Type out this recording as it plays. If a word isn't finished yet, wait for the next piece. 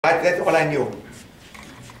that's all I knew.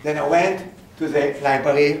 Then I went to the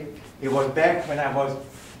library. It was back when I was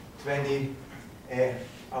 20,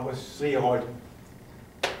 I was 3-year-old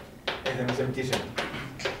as a mathematician.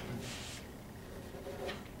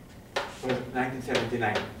 It was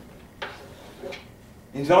 1979.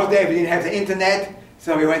 In those days we didn't have the internet,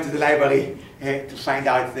 so we went to the library to find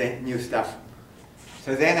out the new stuff.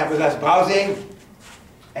 So then I was just browsing,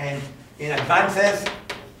 and in advances,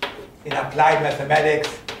 in applied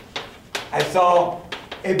mathematics, I saw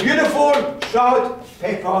a beautiful short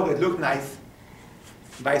paper that looked nice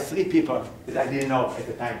by 3 people that I didn't know at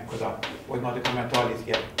the time because I was not a commentatorist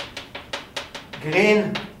yet.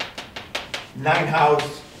 Green,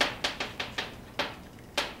 Ninehouse,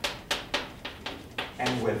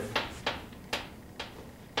 and Wilf.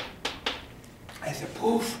 As the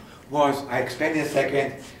proof was, I explained in a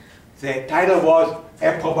second, the title was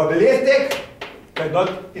a probabilistic, but not,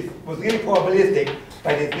 it was really probabilistic,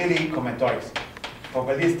 but it's really commentaries.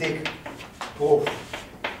 Probabilistic proof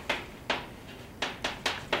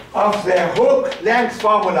of the Hooke-Length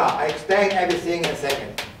formula. I explain everything in a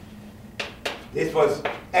second. This was,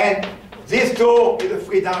 and this too is a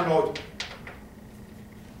free download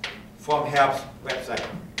from Herb's website.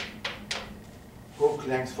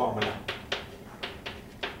 Hooke-Length formula.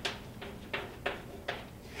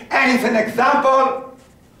 And it's an example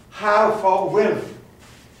how for Wilf,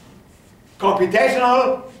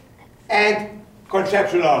 computational and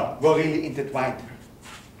conceptual were really intertwined.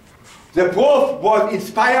 The proof was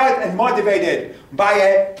inspired and motivated by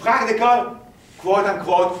a practical,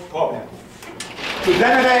 quote-unquote, problem. To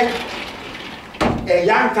generate a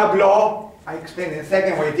Young tableau, I explain in a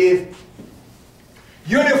second what it is,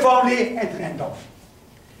 uniformly at random.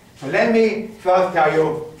 So let me first tell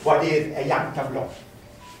you what is a Young tableau.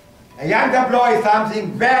 A Young tableau is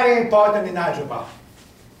something very important in algebra.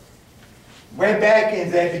 Way back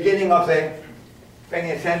in the beginning of the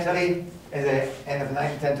 20th century, at the end of the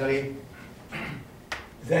 19th century,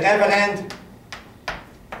 the Reverend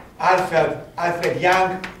Alfred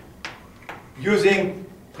Young, using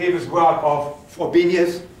previous work of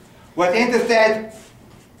Frobenius, was interested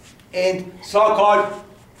in so-called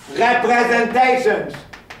representations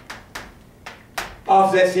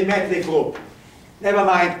of the symmetric group. Never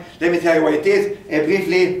mind, let me tell you what it is.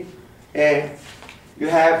 Briefly, you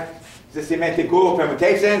have the symmetric group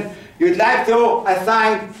permutation. You'd like to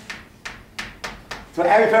assign to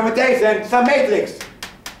every permutation some matrix.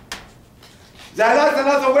 There are lots and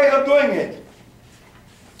lots of ways of doing it.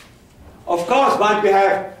 Of course, once you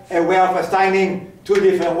have a way of assigning 2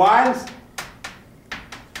 different ones,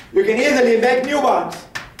 you can easily make new ones.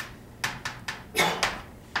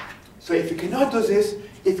 So if you cannot do this,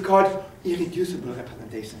 it's called irreducible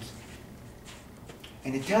representations.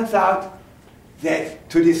 And it turns out that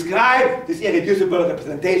to describe this irreducible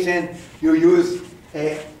representation, you use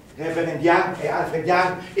Reverend Young, Alfred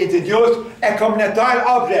Young, introduced a combinatorial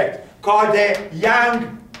object called the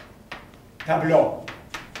Young tableau.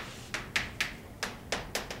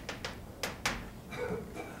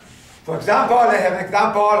 For example, I have an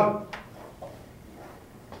example.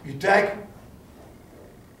 You take,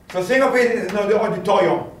 so think of it as the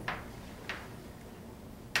auditorium.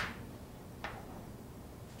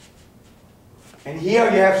 And here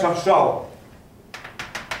you have some show.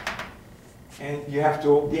 And you have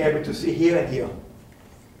to be able to see here and here.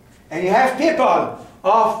 And you have people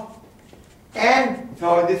of n,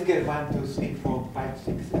 so in this case 1, 2, 3, 4, 5,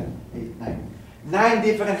 6, 7, 8, 9. 9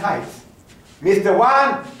 different heights. Mr.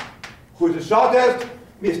 1, who's the shortest,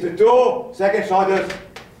 Mr. 2, second shortest,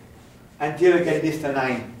 until you get Mr.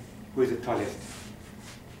 9, who is the tallest.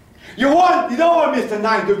 You don't want Mr.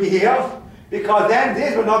 9 to be here, because then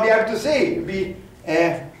this will not be able to see. It will be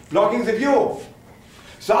blocking the view.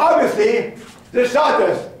 So obviously, the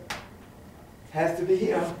shortest has to be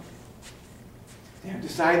here. Then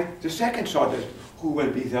decide the second shortest, who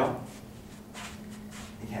will be there.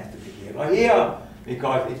 It has to be here or here,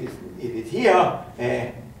 because if it's here,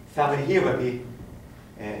 somebody here will be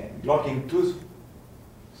blocking 2.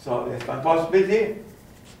 So there's one possibility.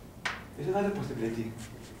 There's another possibility.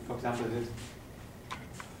 For example, this.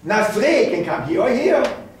 Now 3 can come here or here.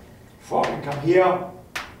 4 can come here.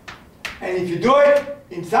 And if you do it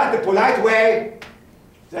in such a polite way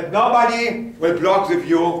that nobody will block the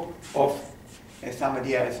view of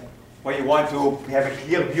somebody else, where you want to have a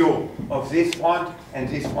clear view of this front and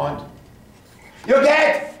this front, you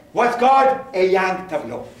get what's called a Young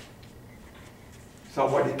tableau. So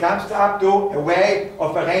what it comes up to, a way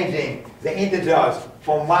of arranging the integers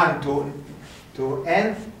from 1 to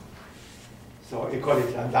n. So you call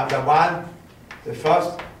it lambda 1, the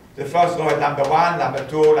first row is lambda 1, lambda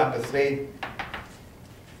 2, lambda 3.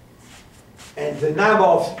 And the number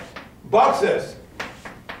of boxes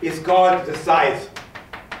is called the size.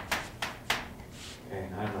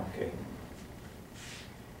 Okay.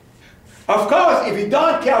 Of course, if you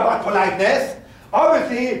don't care about politeness,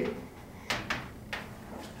 obviously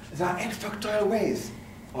there are n factorial ways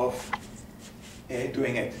of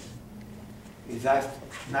doing it. It's just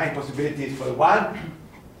 9 possibilities for the one,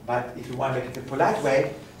 but if you want to make it a polite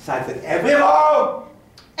way, such that every row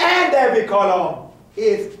and every column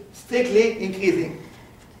is strictly increasing,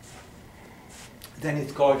 then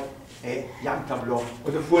it's called a Young tableau,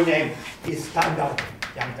 or the full name is standard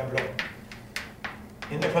Young tableau.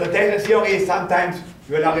 In the presentation theory, sometimes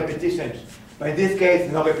you allow repetitions, but in this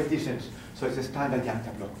case, no repetitions, so it's a standard Young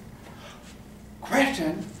tableau.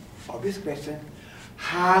 Question, obvious question,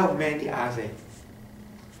 how many are they?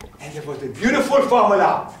 And there was a beautiful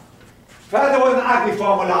formula. First there was an ugly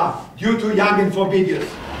formula due to Young and Frobenius.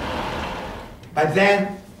 But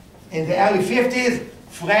then, in the early 50s,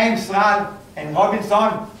 Frame, Sral, and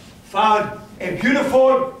Robinson found a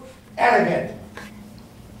beautiful, elegant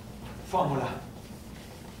formula.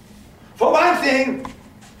 For one thing,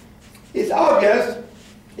 it's obvious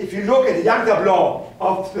if you look at the Young tableau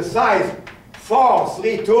of the size 4,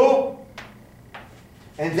 3, 2,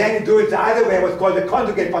 and then you do it the other way, what's called the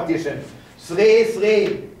conjugate partition. 3,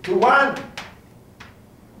 3, 2, 1.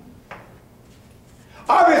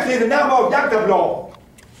 Obviously, the number of Young tableau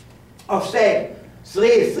of say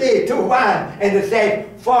 3, 3, 2, 1, and the say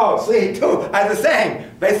 4, 3, 2 are the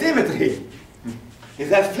same by symmetry.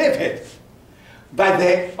 It's just flip it. But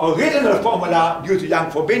the original formula due to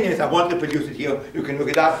Young Frobenius, I won't reproduce it here, you can look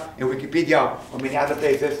it up in Wikipedia or many other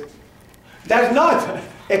places, does not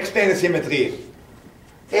explain the symmetry.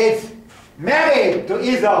 It's married to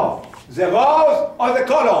either the rows or the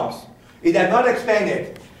columns. It does not explain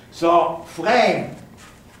it. So Frame,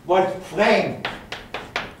 what Frame,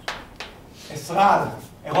 a Sral,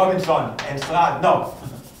 a Robinson, and Sral, no.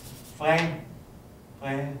 Frame,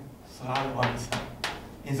 Sral, Robinson.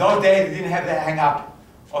 In those days, they didn't have the hang-up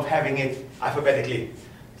of having it alphabetically.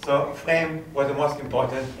 So Frame was the most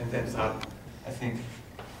important, and then Sral, I think.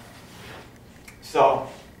 So,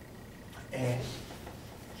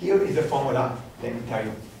 here is the formula, let me tell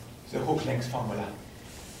you, the hook length formula.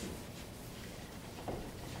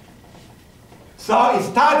 So it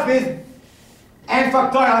starts with n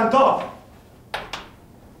factorial on top,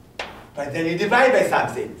 but then you divide by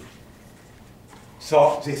something.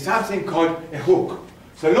 So there's something called a hook.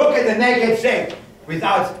 So look at the naked shape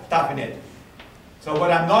without stuff in it. So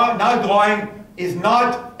what I'm now drawing is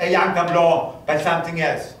not a Young tableau, but something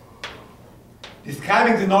else,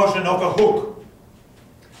 describing the notion of a hook.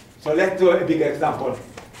 So let's do a big example.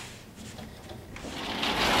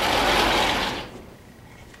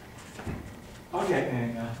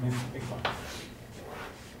 Okay, big one.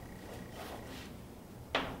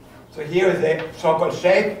 So here is a so-called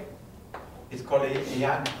shape. It's called a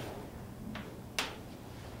Young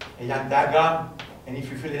diagram, and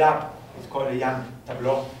if you fill it up, it's called a Young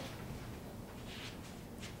tableau.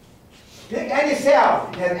 Pick any cell,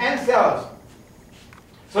 it has n cells.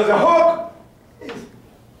 So the hook is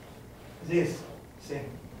this thing,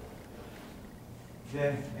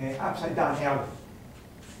 the upside down L,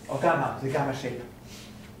 or gamma, the gamma shape.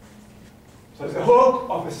 So the hook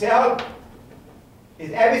of a cell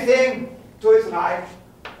is everything to its right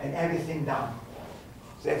and everything down.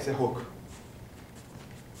 That's the hook.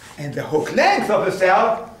 And the hook length of the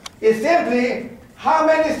cell is simply how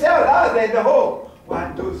many cells are there in the hook?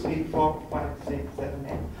 1, 2, 3, 4, 5, 6, 7,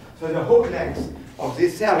 8. So the hook length of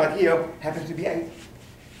this cell right here happens to be 8.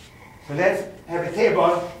 So let's have a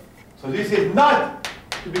table. So this is not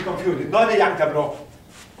to be confused. It's not a Young tableau.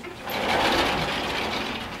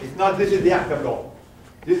 It's not, this is the Young tableau.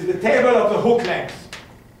 This is the table of the hook lengths.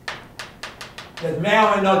 That may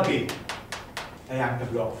or may not be a Young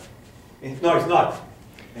tableau. No, it's not.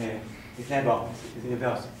 It's never. It's the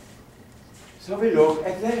reverse. So we look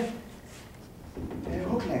at the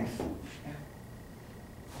hook length.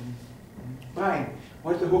 Brian,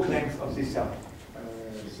 what's the hook length of this cell?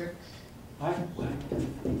 6. 1,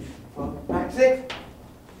 2, 4, 5, 6.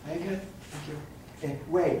 Very good. Thank you.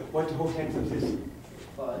 Wait, what's the hook length of this?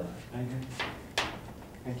 5. Very good.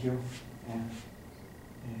 Thank you.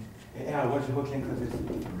 Al, what's the hook length of this? 3.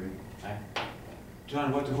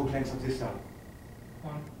 John, what's the hook length of this cell?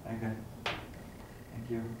 1. Very good. Thank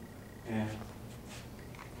you.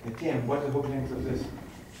 Tim, what's the hook length of this?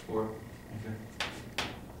 4. Thank you.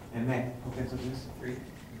 And Matt, hook length of this? 3.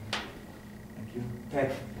 Thank you.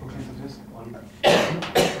 Pat, hook length of this? 1.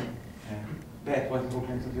 Pat, what's the hook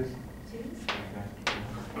length of this? 2.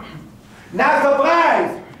 Now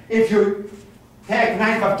surprise! If you take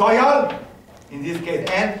 9 factorial in this case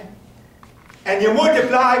n, and you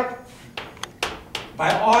multiply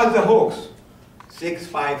by all the hooks, 6,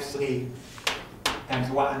 5, 3, times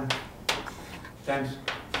 1, times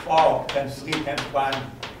 4, times 3, times 1,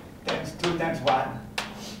 times 2, times 1.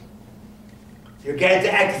 You get the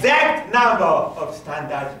exact number of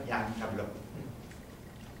standard Young tableau.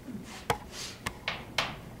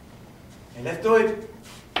 And let's do it.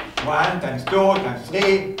 1 times 2 times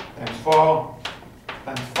 3 times 4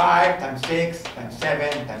 times 5 times 6 times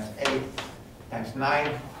 7 times 8 times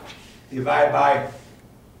 9 divided by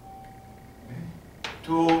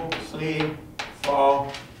 2, 3,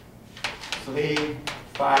 4, 3,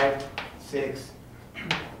 5, 6,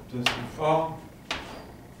 2, 3, 4,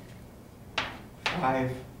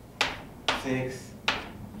 5, 6,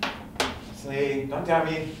 3, don't tell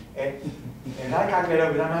me, another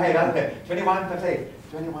calculator, we don't know how you done it. 21 times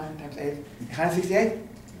 8, 21 times 8, 168?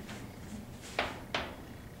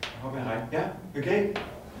 I hope I'm right, yeah? Okay?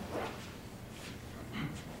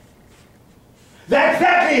 There are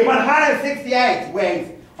exactly 168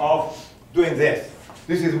 ways of doing this.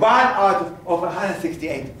 This is one out of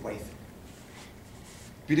 168 ways.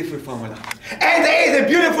 Beautiful formula. And there is a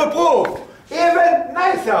beautiful proof, even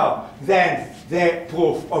nicer than the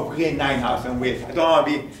proof of green 9000 width. I don't want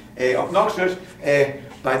to be obnoxious,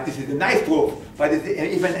 but this is a nice proof, but it's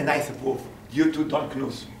even a nicer proof due to Don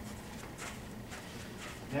Knuth.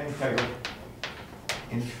 Let me tell you.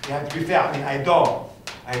 And you have to be fair, I mean, I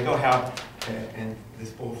adore her in this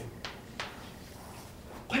proof.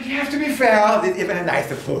 But you have to be fair, there's even a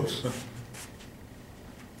nicer proof.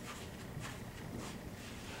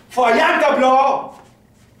 For a Young tableau,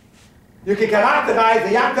 you can characterize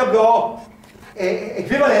the Young tableau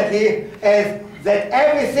equivalently as that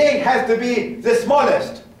everything has to be the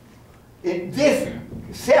smallest. In this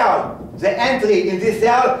cell, the entry in this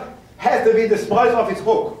cell has to be the smallest of its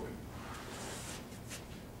hook.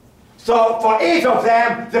 So for each of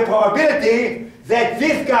them, the probability that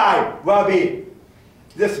this guy will be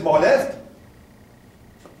the smallest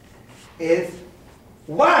is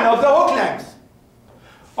 1 of the hook lengths.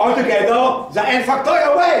 Altogether, the n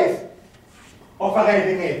factorial ways of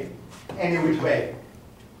arranging it any which way.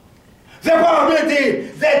 The probability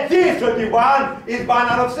that this will be 1 is 1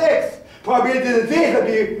 out of 6. Probability that this will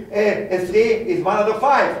be a 3 is 1 out of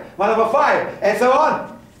 5, 1 over 5, and so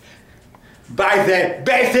on. By the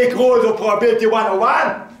basic rules of probability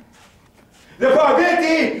 101, the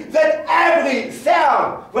probability that every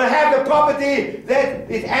cell will have the property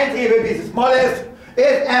that its entry will be the smallest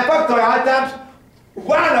is n factorial times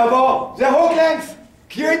 1 over the hook length.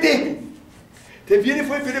 QED. The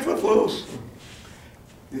beautiful, beautiful proofs.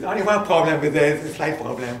 There's only one problem with this, a slight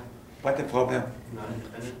problem. What the problem?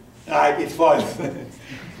 Non-independent. Right, it's false.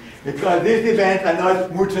 Because these events are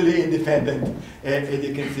not mutually independent, as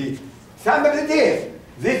you can see. Sometimes it is.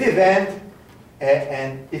 This event,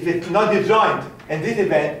 and if it's not disjoint, and this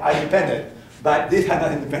event are independent, but these are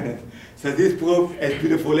not independent. So this proof, as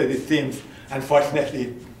beautiful as it seems,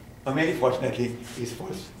 unfortunately, or maybe fortunately, is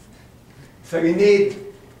false. So we need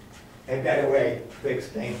a better way to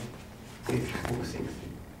explain these two things.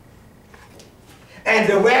 And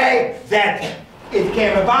the way that it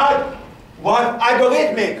came about was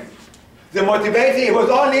algorithmic. The motivation was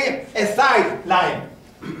only a sideline.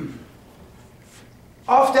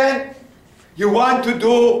 Often, you want to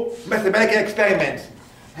do mathematical experiments.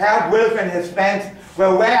 Herbert Wilf and his friends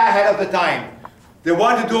were way ahead of the time. They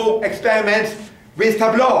want to do experiments with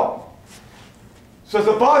tableau. So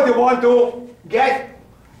suppose you want to get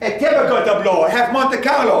a typical tableau, have Monte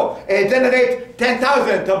Carlo, generate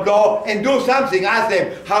 10,000 tableau and do something, ask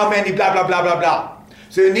them how many blah blah blah blah blah.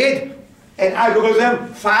 So you need an algorithm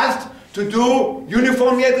fast to do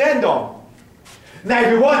uniformly at random. Now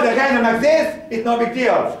if you want a random like this, it's no big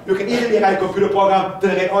deal. You can easily write a computer program to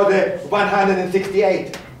generate all the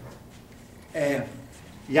 168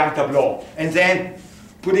 Young tableau. And then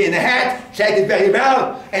put it in a hat, check it very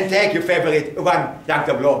well, and take your favorite one Young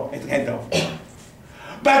tableau at random.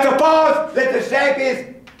 But suppose that the shape is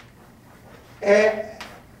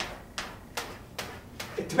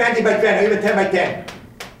 20 by 10 or even 10 by 10.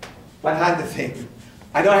 100 things.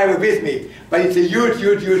 I don't have it with me, but it's a huge,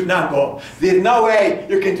 huge, huge number. There's no way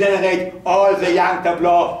you can generate all the Young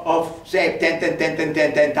tableau of shape 10, 10, 10, 10,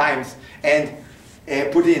 10, 10 times and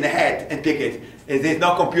put it in a hat and pick it. There's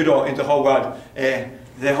no computer in the whole world.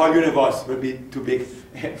 The whole universe will be too big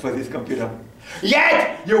for this computer.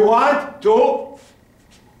 Yet, you want to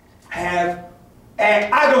have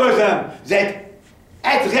an algorithm that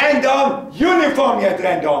at random, uniformly at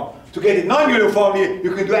random. To get it non-uniformly,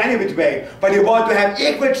 you can do any which way. But you want to have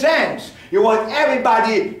equal chance You want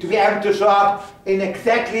everybody to be able to show up in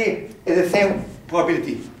exactly the same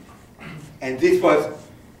probability. And this was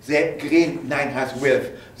the green 9 Wilf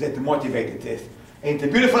that motivated this. And it's a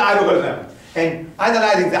beautiful algorithm. And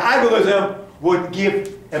analyzing the algorithm would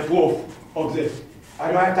give a proof of this.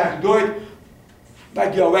 I don't have time to do it,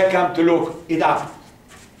 but you're welcome to look it up.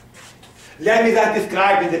 Let me just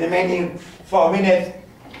describe in the remaining 4 minutes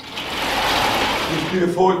this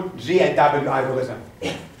beautiful G and W algorithm.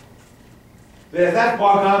 There's that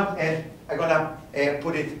program, and I'm gonna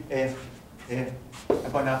put it,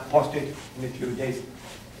 I'm gonna post it in a few days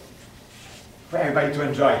for everybody to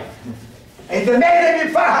enjoy. It's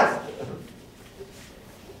amazingly fast.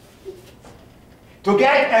 To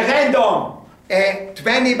get a random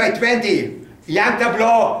 20 by 20 Young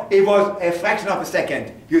tableau, it was a fraction of a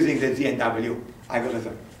second using the Z and W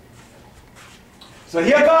algorithm. So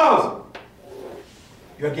here goes.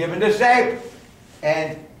 You're given the shape,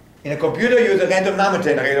 and in a computer you use a random number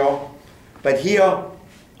generator, but here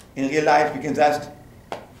in real life we can just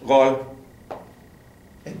roll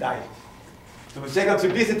and die. So for the sake of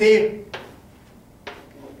simplicity,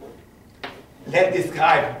 let's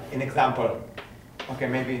describe an example. Okay,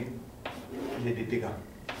 maybe a little bit bigger.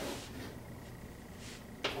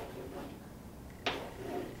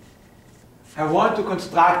 I want to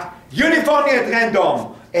construct uniformly at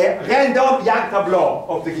random a random Young tableau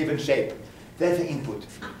of the given shape. That's the input.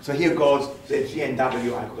 So here goes the G and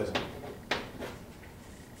W algorithm.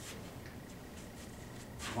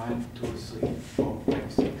 1, 2, 3, 4,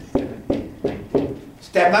 5, 6, 7, 8, 9, 10.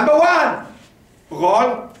 Step number 1.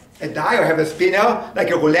 Roll a die or have a spinner like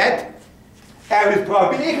a roulette. And with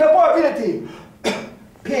probability, equal probability.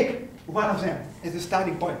 Pick one of them as a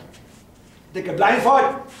starting point. Take a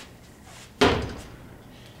blindfold.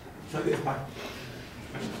 So this one.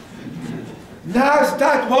 Now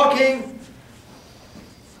start walking,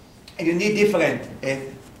 and you need different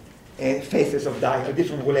faces of die, or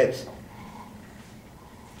different roulettes.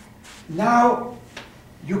 Now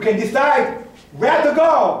you can decide where to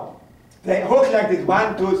go. The hook like this,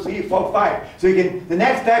 1, 2, 3, 4, 5. So you can, the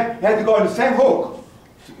next step, you have to go on the same hook.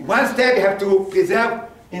 One step you have to preserve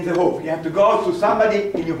in the hook. You have to go to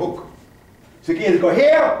somebody in your hook. So you can either go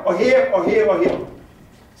here, or here, or here, or here.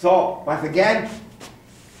 So once again,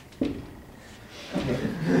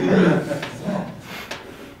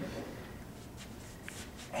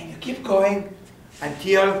 and you keep going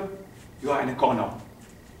until you are in a corner,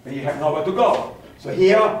 and you have nowhere to go. So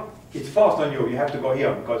here, it's forced on you. You have to go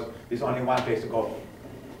here because there's only one place to go.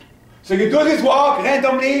 So you do this walk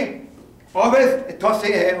randomly, always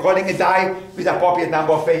tossing, rolling a die with appropriate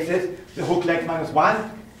number of faces, the hook length -1.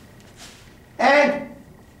 And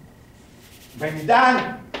when you're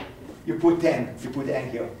done, you put 10. You put N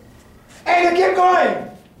here. And you keep going.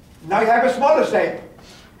 Now you have a smaller shape.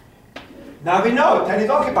 Now we know 10 is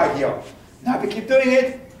occupied here. Now we keep doing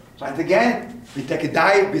it. Once again, we take a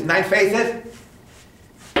die with 9 faces.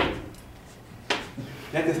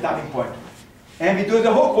 That's the starting point. And we do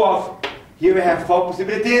the hook walk. Here we have 4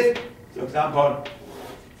 possibilities. For example,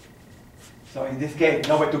 so in this case,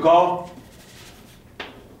 nowhere to go.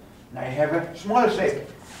 Now you have a smaller shape.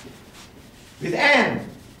 With N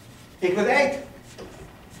equals 8.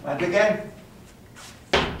 Once again.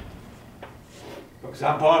 For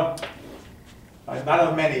example, one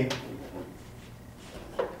of many.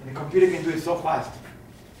 And the computer can do it so fast.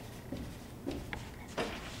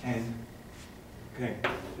 And okay,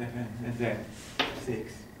 7, and then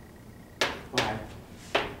 6, 5.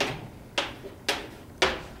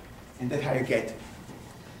 And that's how you get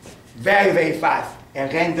very, very fast a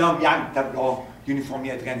random Young tableau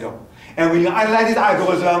uniformly at random. And when you analyze this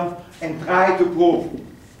algorithm and try to prove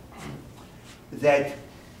that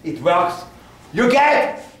it works, you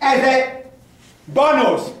get as a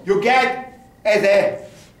bonus, you get as a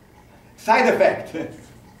side effect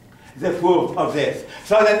the proof of this.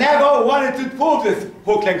 So they never wanted to prove this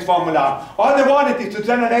hook length formula. All they wanted is to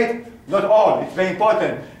generate, not all, it's very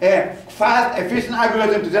important, a fast, efficient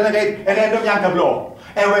algorithm to generate a random Young tableau.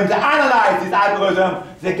 And when they analyzed this algorithm,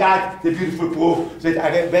 they got the beautiful proof that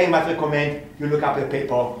I very much recommend you look up the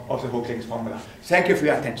paper of the hook length formula. Thank you for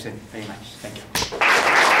your attention very much. Thank you.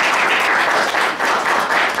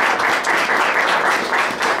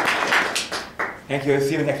 Thank you.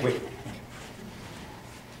 See you next week.